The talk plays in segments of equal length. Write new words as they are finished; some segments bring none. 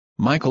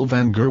Michael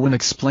van Gerwen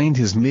explained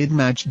his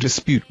mid-match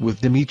dispute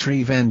with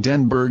Dimitri van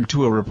den Bergh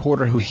to a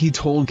reporter who he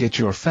told get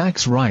your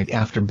facts right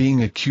after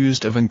being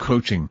accused of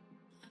encroaching.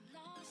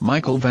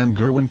 Michael van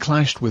Gerwen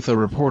clashed with a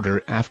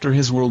reporter after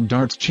his World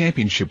Darts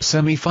Championship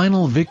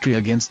semi-final victory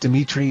against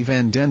Dimitri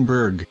van den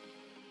Bergh.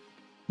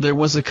 There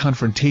was a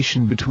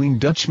confrontation between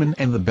Dutchman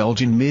and the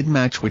Belgian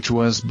mid-match which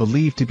was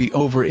believed to be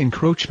over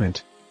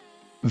encroachment.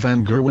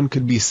 Van Gerwen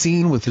could be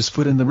seen with his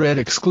foot in the red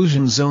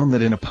exclusion zone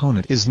that an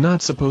opponent is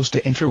not supposed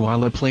to enter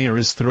while a player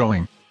is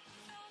throwing.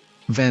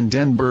 Van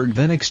den Bergh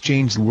then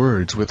exchanged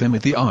words with him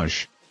at the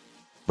Auge.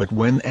 But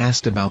when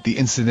asked about the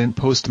incident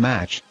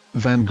post-match,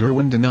 Van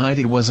Gerwen denied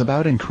it was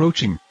about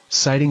encroaching,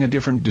 citing a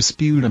different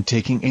dispute and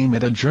taking aim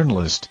at a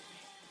journalist.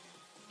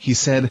 He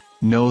said,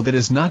 "No, that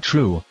is not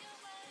true.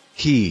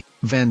 He,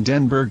 Van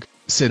den Bergh,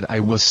 said I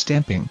was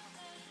stamping.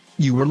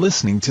 You were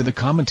listening to the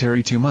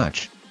commentary too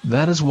much.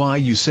 That is why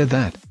you said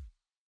that.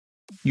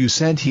 You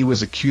said he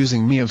was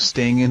accusing me of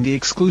staying in the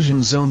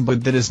exclusion zone,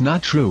 but that is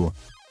not true.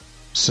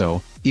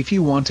 So, if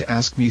you want to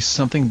ask me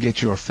something,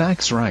 get your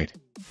facts right."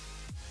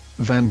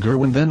 Van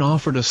Gerwen then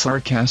offered a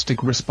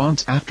sarcastic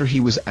response after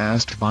he was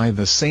asked by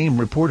the same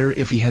reporter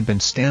if he had been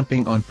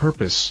stamping on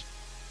purpose.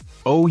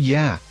 "Oh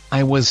yeah,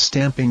 I was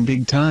stamping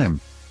big time.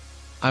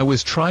 I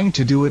was trying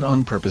to do it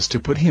on purpose to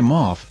put him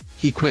off,"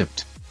 he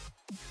quipped.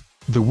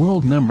 The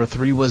world number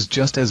 3 was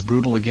just as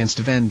brutal against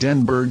Van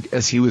den Bergh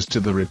as he was to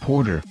the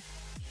reporter.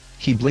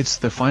 He blitzed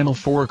the Final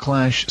Four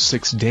clash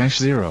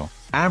 6-0,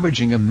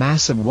 averaging a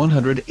massive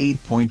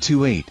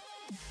 108.28.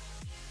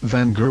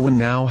 Van Gerwen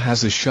now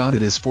has a shot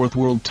at his 4th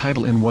world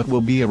title in what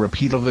will be a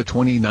repeat of the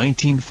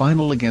 2019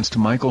 final against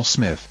Michael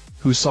Smith,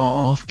 who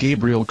saw off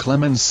Gabriel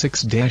Clemens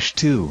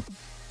 6-2.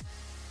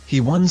 He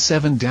won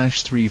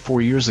 7-3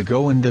 4 years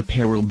ago, and the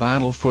pair will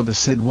battle for the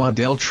Sid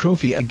Waddell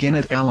Trophy again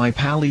at Ali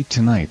Pali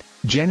tonight,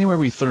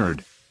 January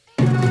 3rd.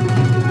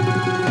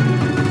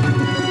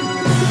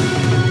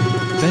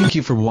 Thank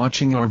you for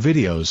watching our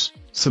videos.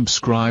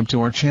 Subscribe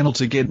to our channel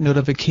to get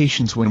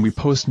notifications when we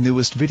post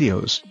newest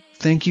videos.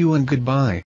 Thank you and goodbye.